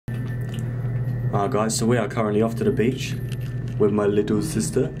Alright guys, so we are currently off to the beach with my little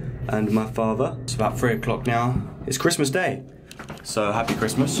sister and my father. It's about 3 o'clock now. It's Christmas Day, so happy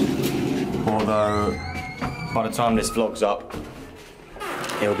Christmas. Although, by the time this vlog's up,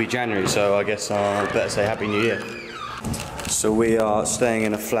 it'll be January, so I guess I better say Happy New Year. So we are staying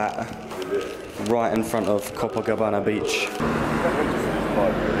in a flat right in front of Copacabana Beach.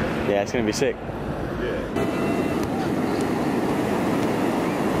 Yeah, it's gonna be sick.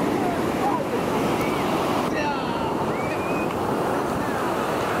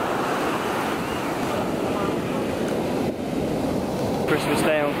 Christmas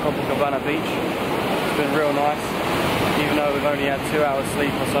Day on Copacabana Beach. It's been real nice, even though we've only had 2 hours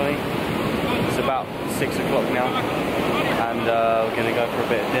sleep or something. It's about 6 o'clock now, and we're going to go for a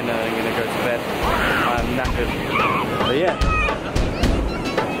bit of dinner and going to go to bed. I'm knackered. But yeah,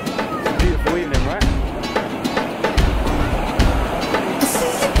 it's a beautiful evening, right?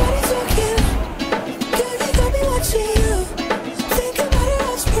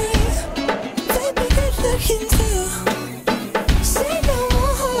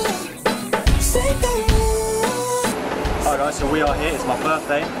 Alright guys, so we are here, it's my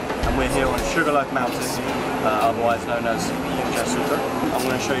birthday, and we're here on Sugarloaf Mountain, otherwise known as Sugar. I'm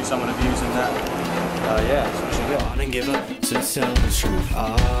going to show you some of the views in that. Yeah, so we should go. I didn't give up to tell the truth.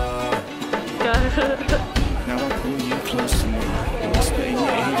 Now I pull you close to me.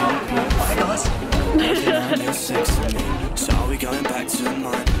 Hi guys. You're sexing me. So are we going back to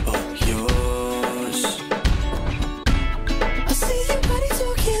mine? Oh, yours. I see your body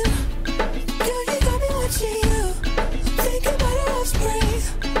talking. Girl, you got me watching you. Think about it, I'll spring.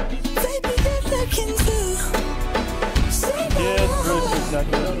 Baby, you're looking too. Say no more.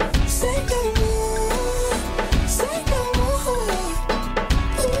 Say no more. Say no more.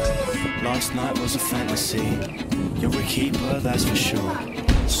 Last night was a fantasy. You're a keeper, that's for sure.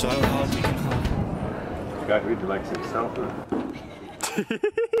 So hard we can hold. The guy really likes himself, huh?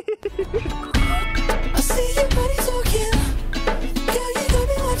 I see your body talking. Girl, you got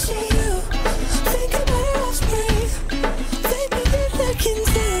me watching you. Think about it, I'll spring. Baby, you're looking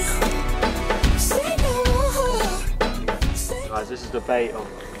too. Say no more. Guys, this is the Bay of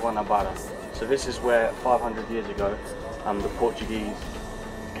Guanabara. So this is where 500 years ago the Portuguese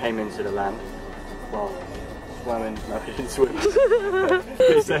came into the land. Well, swam in, no, they didn't swim.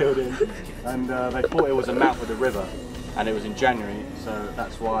 They sailed in, and they thought it was a mouth of the river, and it was in January, so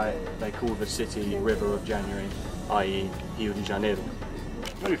that's why they called the city River of January, i.e. Rio de Janeiro.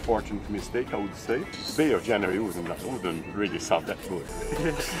 Very fortunate mistake, I would say. Bay of January wouldn't really sound that good.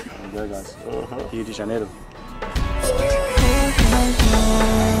 There guys, Rio de Janeiro.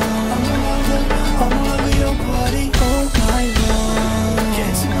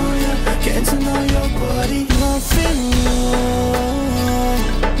 Getting to know your body, nothing wrong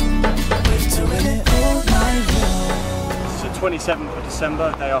with doing it all night long. It's the 27th of December,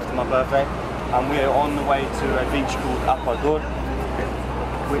 day after my birthday, and we are on the way to a beach called Apador,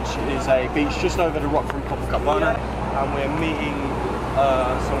 which is a beach just over the rock from Copacabana, and we're meeting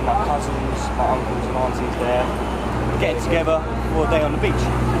some of my cousins, my uncles and aunties there, getting together for a day on the beach.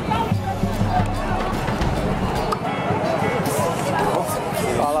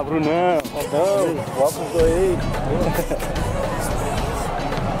 Fala, Brunão! Welcome to aí!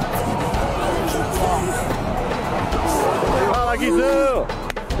 Fala, Guizão!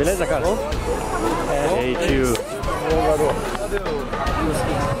 Beleza, cara? Hey, tio!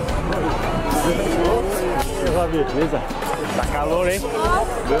 Beleza? Tá calor, hein?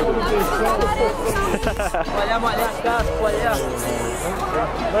 Molhar as casas, molhar.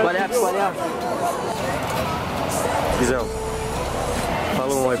 Guizão,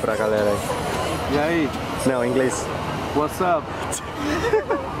 fala um oi pra galera aí. E aí? Não, em inglês. What's up?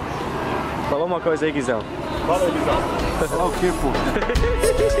 Fala uma coisa aí, Guizão. Fala aí, Guizão. Olha o que, pô?